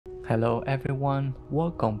Hello everyone,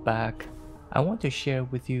 welcome back. I want to share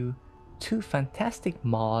with you two fantastic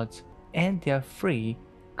mods and they're free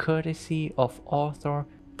courtesy of author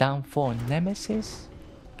DownfallNemesis.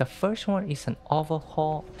 The first one is an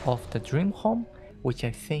overhaul of the Dream Home, which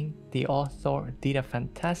I think the author did a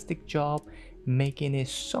fantastic job making it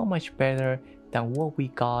so much better than what we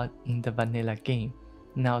got in the vanilla game.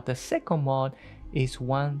 Now the second mod is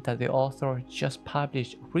one that the author just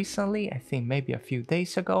published recently, I think maybe a few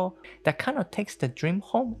days ago, that kind of takes the Dream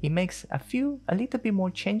Home. It makes a little bit more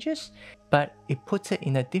changes, but it puts it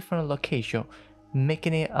in a different location,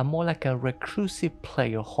 making it more like a reclusive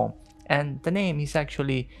player home. And the name is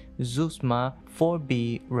actually Zosma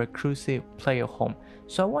IV-b Reclusive Player Home.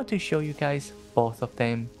 So I want to show you guys both of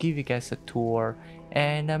them, give you guys a tour,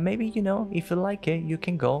 and maybe if you like it, you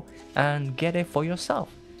can go and get it for yourself.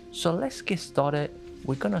 So let's get started.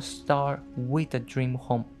 We're gonna start with the Dream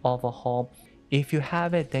Home Overhaul. If you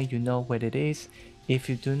have it, then you know what it is. If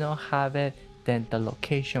you do not have it, then the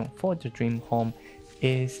location for the Dream Home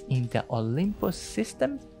is in the Olympus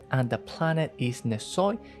system, and the planet is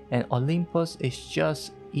Nesoi, and Olympus is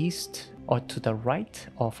just east or to the right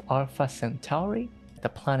of Alpha Centauri. The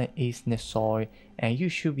planet is Nesoi, and you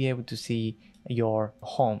should be able to see your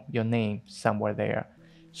home, your name somewhere there.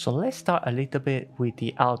 So let's start a little bit with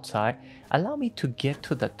the outside. Allow me to get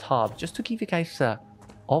to the top just to give you guys an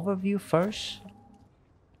overview first.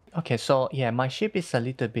 Okay, so yeah, my ship is a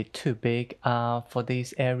little bit too big for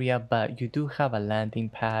this area, but you do have a landing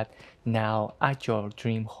pad now at your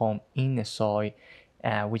dream home in Nesoi,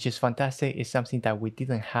 which is fantastic. It's something that we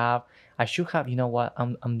didn't have. I should have, you know what,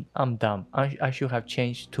 I'm dumb. I should have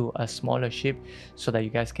changed to a smaller ship so that you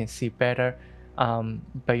guys can see better.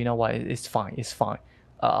 But you know what, it's fine, it's fine.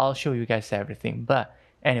 I'll show you guys everything. But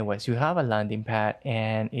anyways, you have a landing pad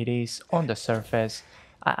and it is on the surface.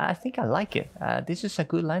 I think I like it. This is a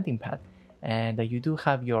good landing pad, and you do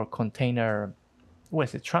have your container, what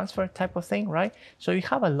is it, transfer type of thing, right? So you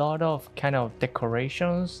have a lot of kind of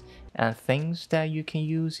decorations and things that you can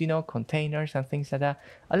use, containers and things like that.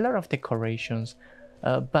 A lot of decorations.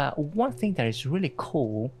 But one thing that is really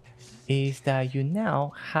cool is that you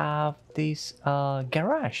now have this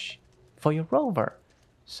garage for your rover.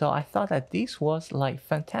 So I thought that this was like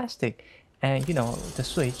fantastic. And the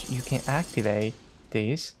switch, you can activate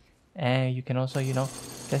this, and you can also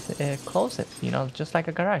just close it, just like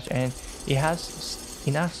a garage, and it has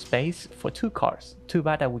enough space for two cars. Too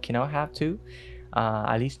bad that we cannot have two,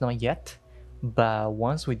 at least not yet, but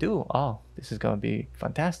once we do, oh, this is gonna be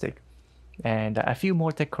fantastic. And a few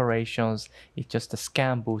more decorations. It's just a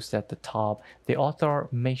scan boost at the top. The author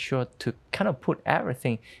made sure to kind of put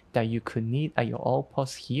everything that you could need at your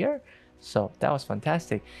outpost here, so that was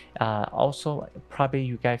fantastic. Also, probably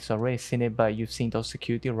you guys already seen it, but you've seen those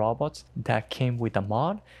security robots that came with the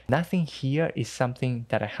mod. Nothing here is something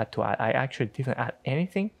that I had to add. I actually didn't add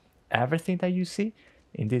anything. Everything that you see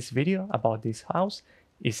in this video about this house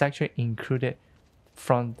is actually included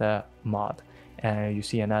from the mod. And you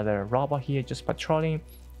see another robot here just patrolling,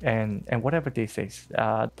 and whatever this is,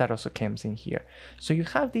 that also comes in here. So you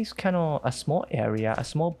have this kind of a small area, a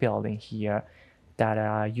small building here,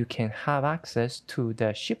 that you can have access to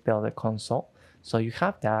the shipbuilder console. So you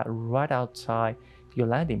have that right outside your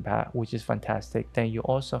landing pad, which is fantastic. Then you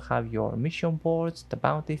also have your mission boards, the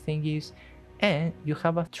bounty thingies, and you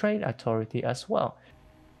have a trade authority as well.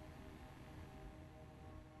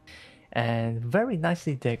 And very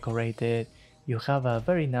nicely decorated. You have a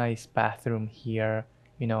very nice bathroom here,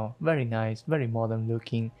 very nice, very modern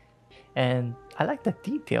looking. And I like the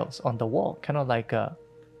details on the wall, kind of like a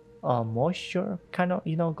moisture kind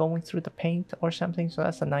of going through the paint or something. So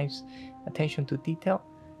that's a nice attention to detail.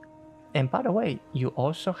 And by the way, you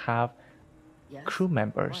also have crew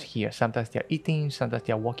members here. Sometimes they're eating, sometimes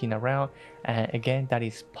they're walking around, and again, that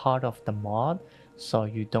is part of the mod, so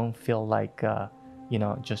you don't feel like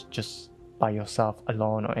just by yourself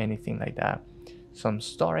alone or anything like that. Some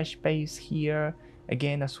storage space here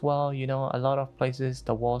again as well. A lot of places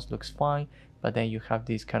the walls looks fine, but then you have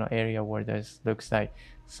this kind of area where there's looks like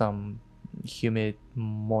some humid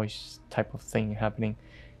moist type of thing happening.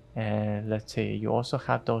 And let's say you also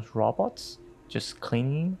have those robots just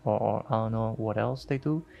cleaning, or I don't know what else they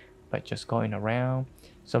do, but just going around.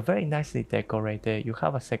 So very nicely decorated. You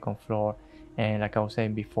have a second floor, and like I was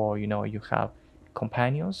saying before, you have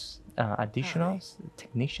companions, additionals,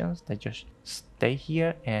 technicians that just stay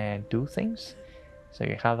here and do things. So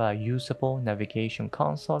you have a usable navigation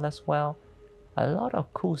console as well. A lot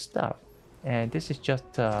of cool stuff. And this is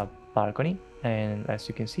just a balcony, and as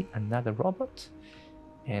you can see, another robot,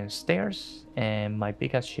 and stairs, and my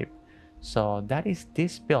biggest ship. So that is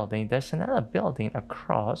this building. There's another building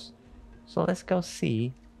across, so let's go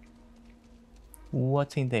see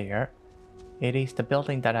what's in there. It is the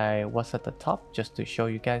building that I was at the top, just to show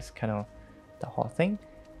you guys kind of the whole thing.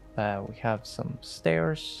 We have some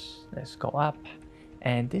stairs. Let's go up.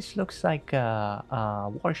 And this looks like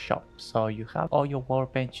a workshop. So you have all your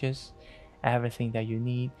workbenches, everything that you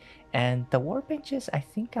need. And the workbenches, I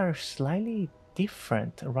think, are slightly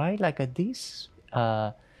different, right? Like this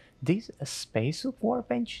spacesuit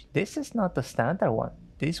workbench, this is not the standard one.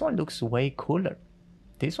 This one looks way cooler.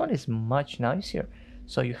 This one is much nicer.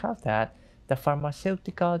 So you have that. The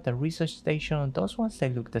pharmaceutical, the research station, those ones, they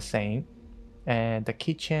look the same. And the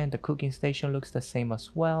kitchen, the cooking station looks the same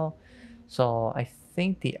as well. So I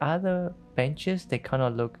think the other benches, they kind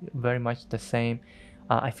of look very much the same.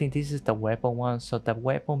 I think this is the weapon one. So the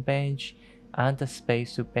weapon bench and the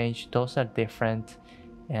spacesuit bench, those are different.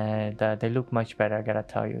 And they look much better, I gotta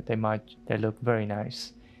tell you. They look very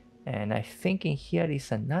nice. And I think in here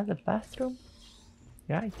is another bathroom.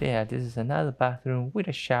 Right there, this is another bathroom with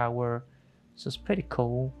a shower. So it's pretty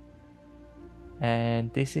cool.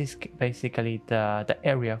 And this is basically the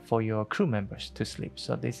area for your crew members to sleep.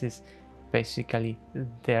 So this is basically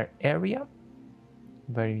their area.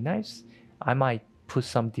 Very nice. I might put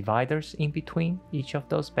some dividers in between each of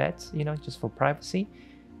those beds, you know, just for privacy.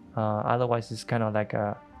 Otherwise it's kind of like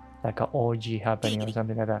a orgy happening or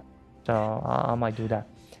something like that. So I might do that.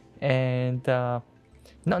 And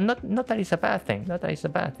not that it's a bad thing. Not that it's a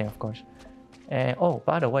bad thing, of course. And oh,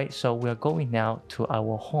 by the way, so we're going now to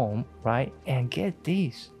our home, right? And get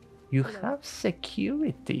this, you have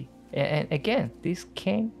security. And again, this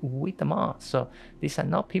came with the mod, so these are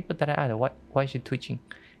not people that are added. Why is she twitching?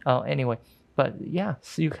 Anyway, but yeah,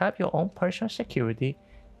 so you have your own personal security,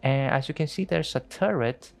 and as you can see, there's a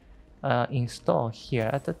turret installed here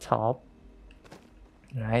at the top,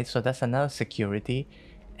 right? So that's another security,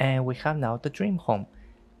 and we have now the dream home.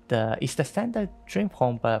 It's the standard dream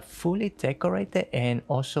home, but fully decorated and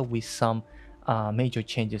also with some major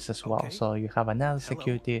changes as well. So you have another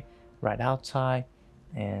security right outside,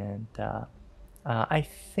 and I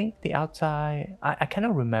think the outside, I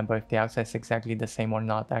cannot remember if the outside is exactly the same or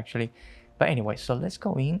not actually. But anyway, so let's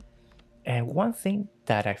go in. And one thing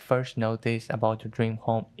that I first noticed about the dream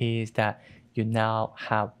home is that you now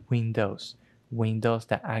have windows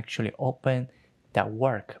that actually open, that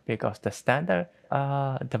work, because the standard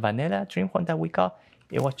the vanilla dream home that we got,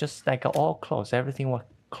 it was just like all closed, everything was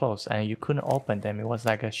closed and you couldn't open them. It was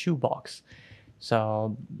like a shoebox.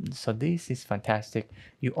 So this is fantastic.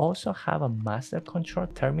 You also have a master control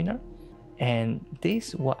terminal, and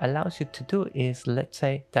this, what allows you to do is, let's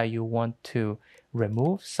say that you want to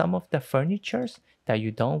remove some of the furnitures that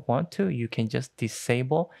you don't want to, you can just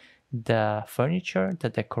disable the furniture, the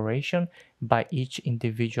decoration by each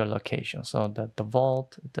individual location. So the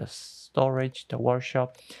vault, the storage, the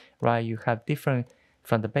workshop, right? You have different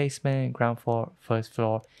from the basement, ground floor, first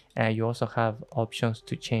floor, and you also have options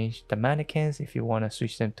to change the mannequins if you want to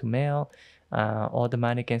switch them to male, all the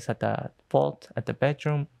mannequins at the vault, at the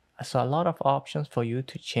bedroom. So a lot of options for you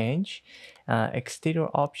to change. Exterior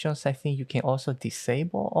options, I think you can also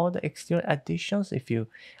disable all the exterior additions if you,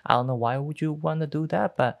 I don't know why would you want to do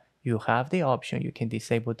that, but you have the option. You can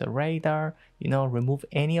disable the radar, you know, remove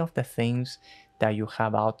any of the things that you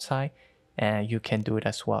have outside, and you can do it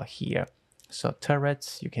as well here. So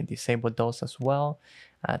turrets, you can disable those as well.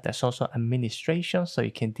 There's also administration, so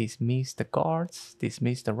you can dismiss the guards,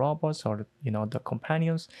 dismiss the robots, or you know, the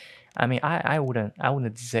companions. I mean, I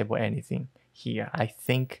wouldn't disable anything here. I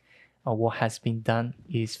think what has been done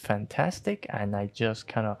is fantastic, and I just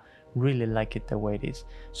kind of really like it the way it is.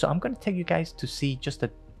 So I'm gonna take you guys to see just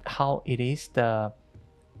how it is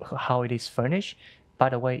furnished. By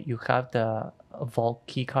the way, you have the vault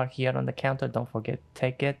key card here on the counter. Don't forget to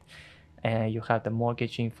take it. And you have the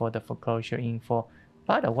mortgage info, the foreclosure info.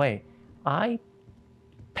 By the way, I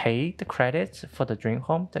paid the credits for the dream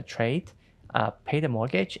home, the trade, pay the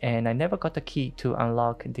mortgage, and I never got the key to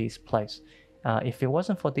unlock this place. If it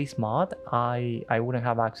wasn't for this mod, I wouldn't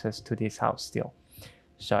have access to this house still.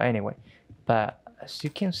 So anyway, but as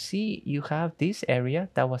you can see, you have this area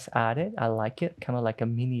that was added. I like it, kind of like a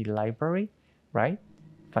mini library, right?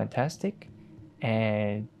 Fantastic.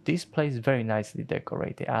 And this place is very nicely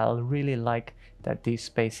decorated. I really like that this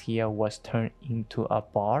space here was turned into a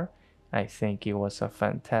bar. I think it was a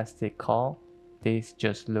fantastic call. This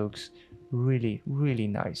just looks really, really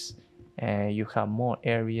nice. And you have more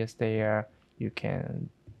areas there. You can,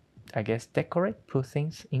 I guess, decorate, put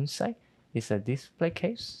things inside. It's a display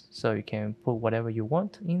case, so you can put whatever you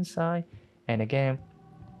want inside. And again,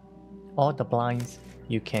 all the blinds,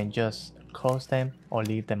 you can just close them or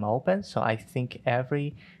leave them open. So I think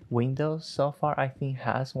every window so far I think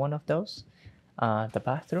has one of those. The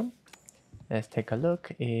bathroom, let's take a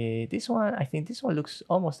look. This one, I think this one looks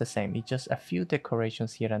almost the same. It's just a few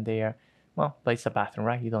decorations here and there. Well, but it's a bathroom,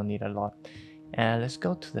 right? You don't need a lot. And let's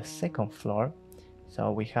go to the second floor.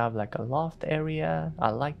 So we have like a loft area.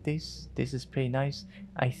 I like this. This is pretty nice.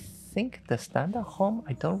 I think the standard home,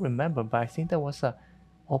 I don't remember, but I think there was a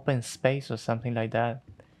open space or something like that.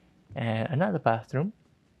 And another bathroom.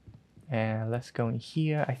 And let's go in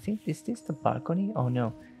here. I think is this the balcony? Oh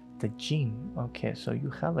no, the gym. Okay, so you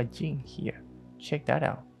have a gym here. Check that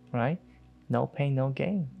out, right? No pain, no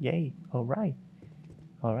gain. Yay. All right.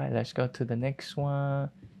 All right, let's go to the next one.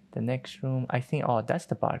 The next room. I think, oh, that's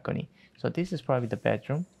the balcony. So this is probably the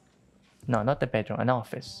bedroom. No, not the bedroom, an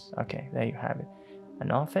office. Okay, there you have it.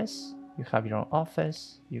 An office. You have your own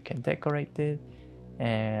office. You can decorate it.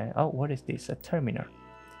 And oh, what is this? A terminal.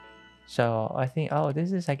 So I think, oh,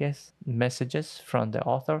 this is, I guess, messages from the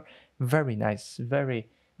author. Very nice, very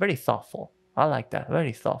thoughtful. I like that,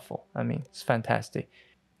 very thoughtful. I mean, it's fantastic.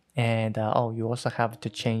 And oh, you also have to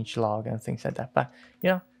change log and things like that. But you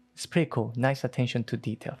know, it's pretty cool. Nice attention to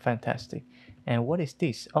detail, fantastic. And what is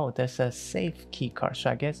this? Oh, there's a safe key card. So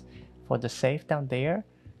I guess for the safe down there.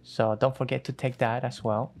 So don't forget to take that as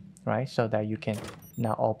well, right? So that you can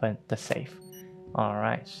now open the safe. All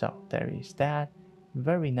right, so there is that.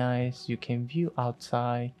 Very nice. You can view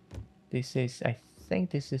outside. This is, I think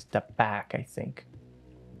this is the back, I think.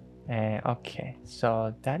 And okay,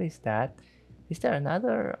 so that is that. Is there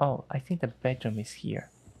another? Oh, I think the bedroom is here,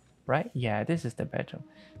 right? Yeah, this is the bedroom.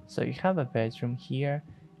 So you have a bedroom here,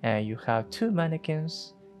 and you have two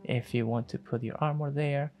mannequins if you want to put your armor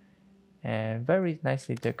there. And very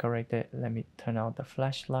nicely decorated. Let me turn on the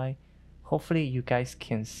flashlight. Hopefully you guys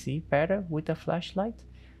can see better with the flashlight.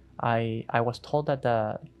 I was told that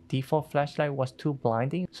the default flashlight was too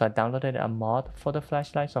blinding, so I downloaded a mod for the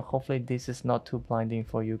flashlight. So hopefully this is not too blinding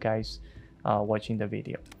for you guys watching the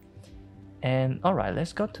video. And all right,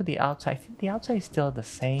 let's go to the outside. I think the outside is still the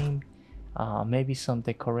same. Maybe some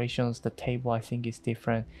decorations. The table I think is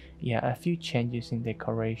different. Yeah, a few changes in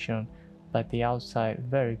decoration, but the outside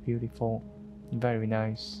very beautiful, very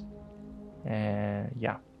nice. And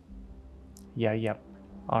yeah.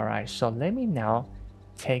 All right, so let me now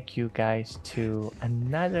take you guys to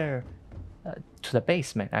another to the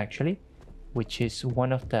basement actually, which is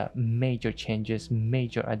one of the major changes,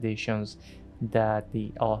 major additions that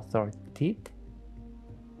the author did.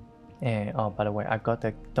 And oh, by the way, I got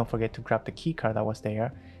the, don't forget to grab the key card that was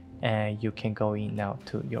there, and you can go in now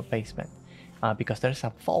to your basement because there's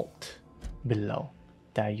a vault below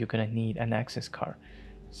that you're gonna need an access card.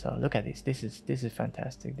 So look at this. This is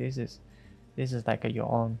fantastic. This is like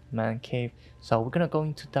your own man cave. So we're gonna go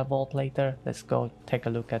into the vault later. Let's go take a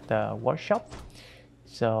look at the workshop.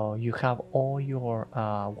 So you have all your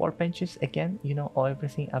workbenches again, you know, all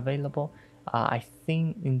everything available. I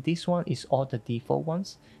think in this one is all the default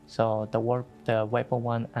ones. So the weapon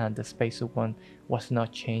one and the spacesuit one was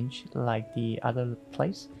not changed like the other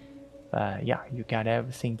place. But yeah, you got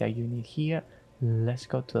everything that you need here. Let's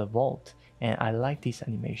go to the vault. And I like this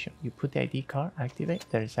animation. You put the ID card, activate.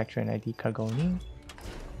 There is actually an ID card going in.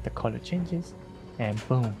 The color changes, and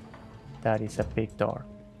boom, that is a big door.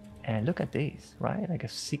 And look at this, right? Like a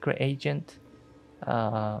secret agent,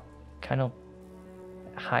 kind of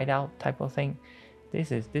hideout type of thing.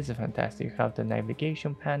 This is fantastic. You have the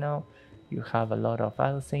navigation panel. You have a lot of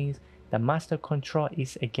other things. The master control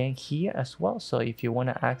is again here as well. So if you want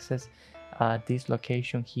to access this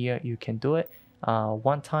location here, you can do it.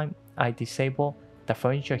 One time I disabled the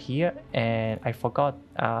furniture here and I forgot.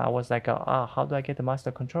 I was like, how do I get the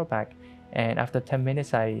master control back? And after 10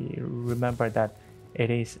 minutes I remember that it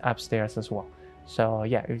is upstairs as well. So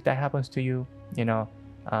yeah, if that happens to you, you know,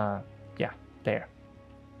 yeah, there.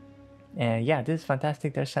 And yeah, this is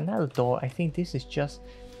fantastic. There's another door. I think this is just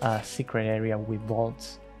a secret area with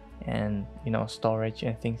vaults and, you know, storage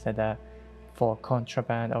and things like that for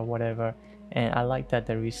contraband or whatever. And I like that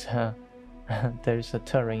there is there's a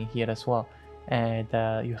turret here as well, and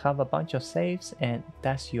you have a bunch of safes, and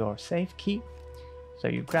that's your safe key. So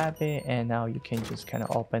you grab it and now you can just kind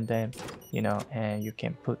of open them, you know, and you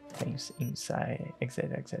can put things inside,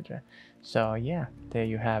 etc. So yeah, there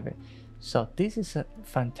you have it. So this is a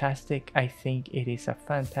fantastic, I think it is a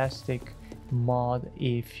fantastic mod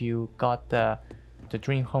if you got the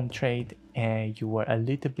Dream Home trade and you were a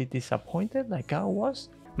little bit disappointed like I was.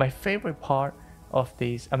 My favorite part of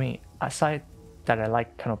this, I mean, aside that I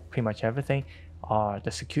like kind of pretty much everything, are the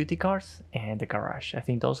security guards and the garage. I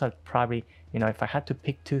think those are probably, you know, if I had to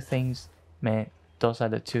pick two things, man, those are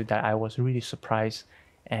the two that I was really surprised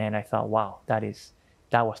and I thought, wow, that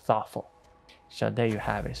was thoughtful. So there you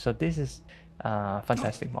have it. So this is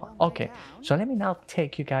fantastic mod. Okay, so let me now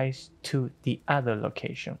take you guys to the other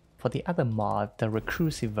location. For the other mod, the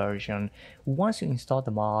Reclusive version, once you install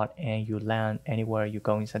the mod and you land anywhere you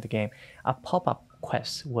go inside the game, a pop-up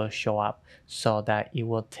quest will show up so that it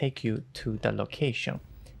will take you to the location.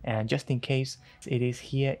 And just in case, it is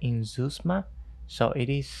here in Zosma, so it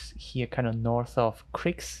is here kind of north of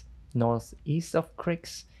Creeks, northeast of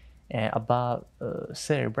Creeks, and about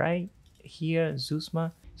Cerebri here,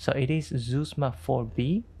 Zosma. So it is Zosma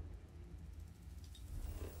IV-b,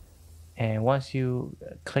 and once you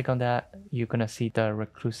click on that, you're gonna see the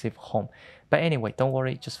Reclusive Home. But anyway, don't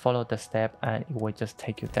worry, just follow the step and it will just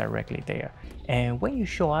take you directly there. And when you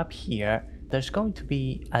show up here, there's going to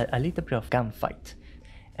be a little bit of gunfight,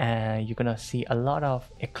 and you're gonna see a lot of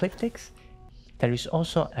ecliptics. There is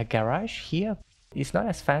also a garage here. It's not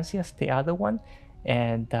as fancy as the other one,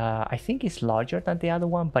 and I think it's larger than the other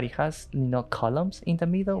one, but it has, you know, columns in the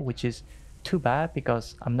middle, which is too bad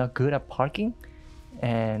because I'm not good at parking.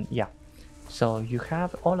 And yeah, so you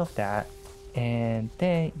have all of that, and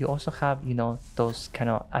then you also have, you know, those kind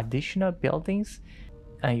of additional buildings,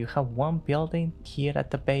 and you have one building here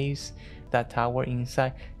at the base. That tower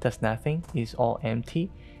inside does nothing, it's all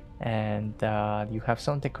empty, and you have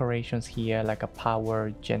some decorations here like a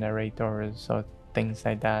power generator, so things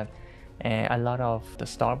like that, and a lot of the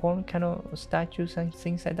Starborn kind of statues and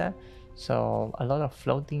things like that. So a lot of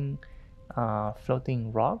floating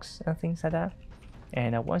rocks and things like that.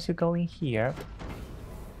 And once you go in here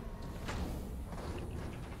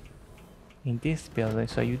in this building,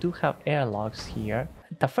 so you do have airlocks here.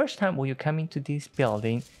 The first time when you come into this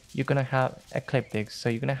building, you're gonna have ecliptics, so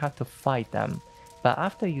you're gonna have to fight them. But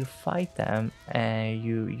after you fight them and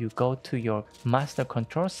you go to your master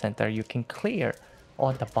control center, you can clear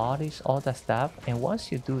all the bodies, all the stuff, and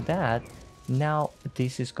once you do that, now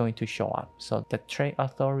this is going to show up. So the trade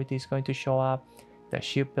authority is going to show up, the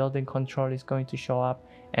shipbuilding control is going to show up,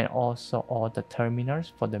 and also all the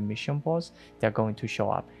terminals for the mission boards, they're going to show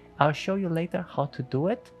up. I'll show you later how to do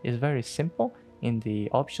it. It's very simple in the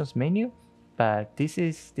options menu, but this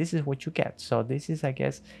is what you get. So this is, I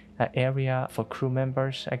guess, an area for crew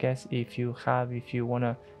members, I guess, if you want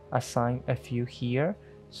to assign a few here.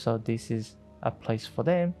 So this is a place for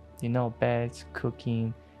them, you know, beds,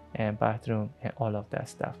 cooking, and bathroom, and all of that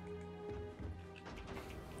stuff.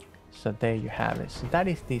 So there you have it. So that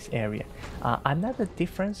is this area. Another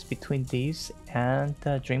difference between this and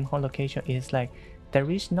the Dream Home location is like there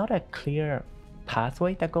is not a clear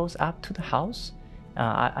pathway that goes up to the house.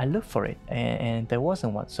 I looked for it and there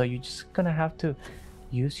wasn't one. So you're just gonna have to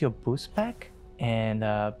use your boost pack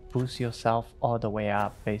and boost yourself all the way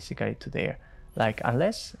up basically to there. Like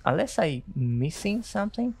unless I missing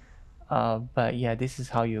something, but yeah, this is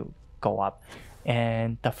how you go up.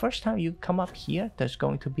 And the first time you come up here, there's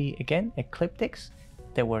going to be again ecliptics.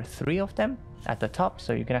 There were 3 of them at the top,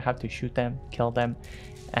 so you're gonna have to shoot them, kill them,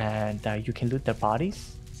 and you can loot their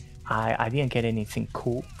bodies. I didn't get anything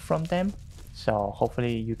cool from them, so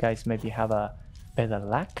hopefully you guys maybe have a better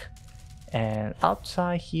luck. And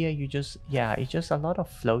outside here, it's just a lot of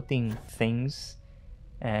floating things.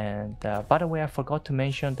 And by the way, I forgot to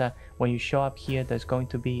mention that when you show up here, there's going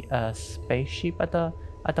to be a spaceship at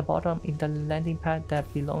the bottom in the landing pad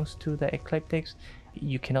that belongs to the ecliptics.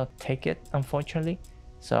 You cannot take it, unfortunately.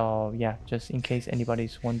 So yeah, just in case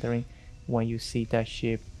anybody's wondering, when you see that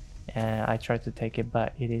ship, I tried to take it,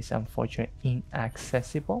 but it is unfortunately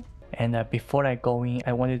inaccessible. And before I go in,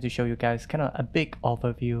 I wanted to show you guys kind of a big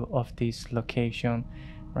overview of this location,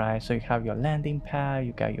 right? So you have your landing pad,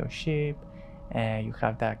 you got your ship, and you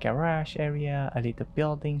have that garage area, a little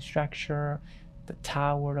building structure, the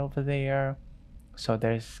tower over there. So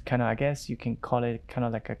there's kind of, I guess you can call it kind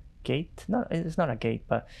of like a gate. No, it's not a gate,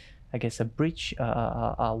 but I guess a bridge,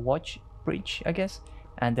 a watch bridge, I guess.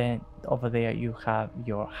 And then over there you have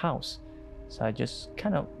your house. So I just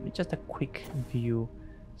a quick view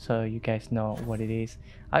so you guys know what it is.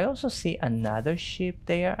 I also see another ship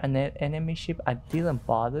there, an enemy ship. I didn't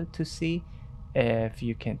bother to see if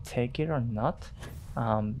you can take it or not.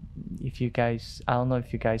 If you guys, I don't know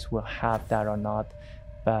if you guys will have that or not,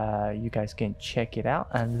 but you guys can check it out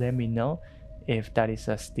and let me know if that is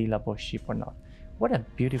a stealable ship or not. What a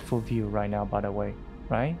beautiful view right now, by the way,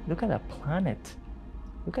 right? Look at the planet.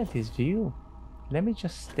 Look at this view. Let me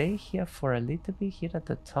just stay here for a little bit here at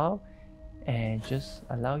the top and just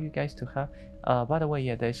allow you guys to have by the way,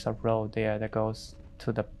 yeah, there's a road there that goes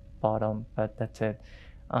to the bottom, but that's it.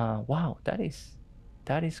 Wow, that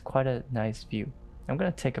is quite a nice view. I'm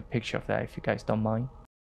gonna take a picture of that if you guys don't mind.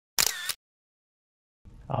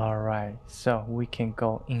 Alright, so we can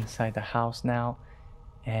go inside the house now,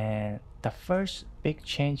 and the first big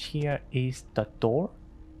change here is the door,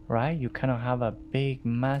 right? You kind of have a big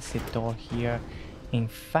massive door here. In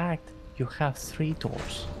fact, you have three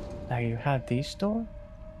doors. Like you have this door,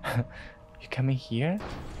 you come in here,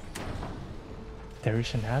 there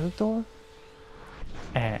is another door,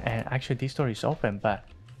 and actually this door is open, but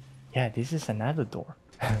yeah, this is another door.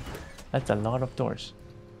 That's a lot of doors.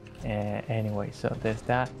 Anyway, so there's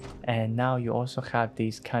that, and now you also have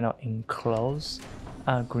this kind of enclosed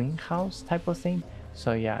greenhouse type of thing.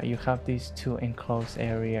 So yeah, you have these two enclosed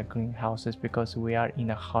area greenhouses because we are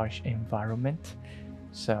in a harsh environment.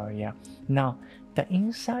 So yeah, now the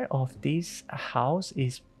inside of this house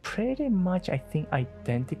is pretty much, I think,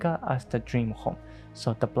 identical as the dream home.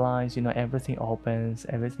 So the blinds, you know, everything opens,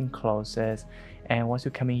 everything closes, and once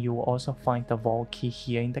you come in, you will also find the vault key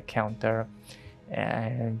here in the counter.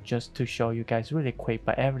 And just to show you guys really quick,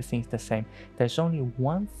 but everything's the same. There's only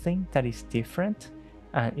one thing that is different,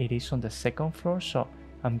 and it is on the second floor, so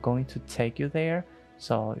I'm going to take you there.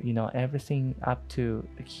 So you know, everything up to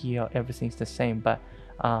here, everything's the same, but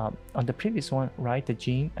on the previous one, right, the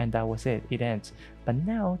gym, and that was it, it ends. But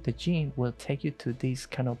now the gym will take you to this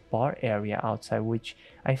kind of bar area outside, which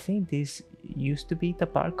I think this used to be the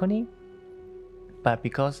balcony, but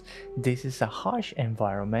because this is a harsh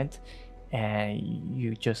environment and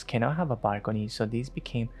you just cannot have a balcony, so this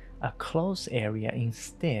became a closed area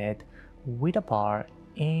instead, with a bar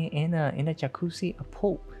and a jacuzzi, a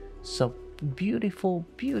pool. So beautiful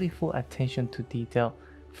attention to detail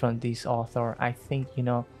from this author. I think, you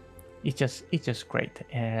know, it's just great,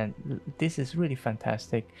 and this is really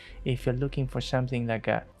fantastic. If you're looking for something like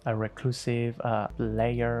a reclusive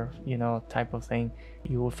layer, you know, type of thing,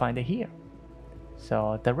 you will find it here.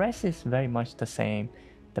 So the rest is very much the same,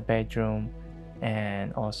 the bedroom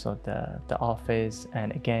and also the office.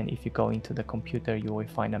 And again, if you go into the computer, you will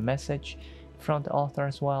find a message from the author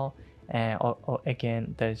as well. And or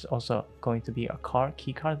again, there's also going to be a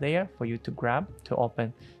key card there for you to grab to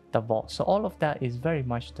open the vault. So all of that is very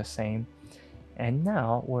much the same. And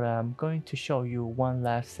now what I'm going to show you, one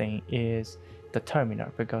last thing, is the terminal,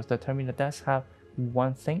 because the terminal does have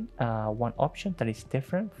one thing, one option that is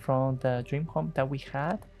different from the dream home that we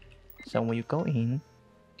had. So when you go in,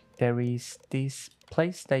 there is this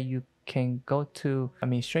place that you can go to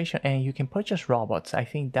administration and you can purchase robots. I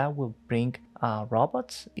think that will bring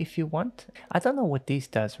robots if you want. I don't know what this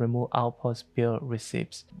does. Remove outpost build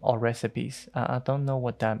receipts or recipes. I don't know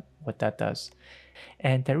what that does.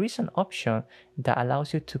 And there is an option that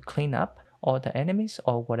allows you to clean up all the enemies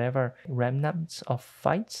or whatever remnants of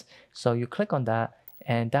fights. So you click on that,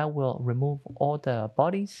 and that will remove all the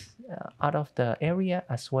bodies out of the area,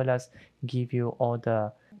 as well as give you all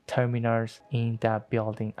the terminals in that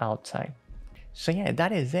building outside. So yeah,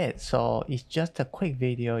 that is it. So it's just a quick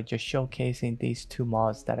video just showcasing these two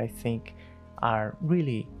mods that I think are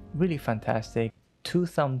really fantastic. 2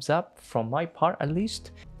 thumbs up from my part, at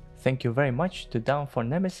least. Thank you very much to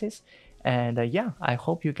DownfallNemesis. And yeah, I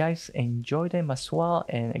hope you guys enjoy them as well.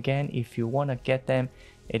 And again, if you want to get them,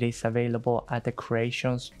 it is available at the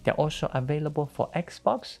creations. They're also available for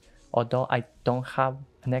Xbox, although I don't have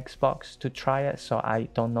an Xbox to try it, so I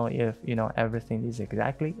don't know if, you know, everything is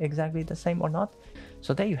exactly the same or not.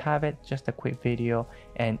 So there you have it, just a quick video.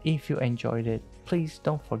 And if you enjoyed it, please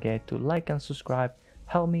don't forget to like and subscribe,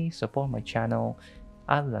 help me support my channel.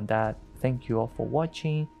 Other than that, thank you all for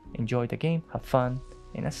watching, enjoy the game, have fun,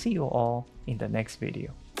 and I'll see you all in the next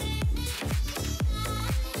video.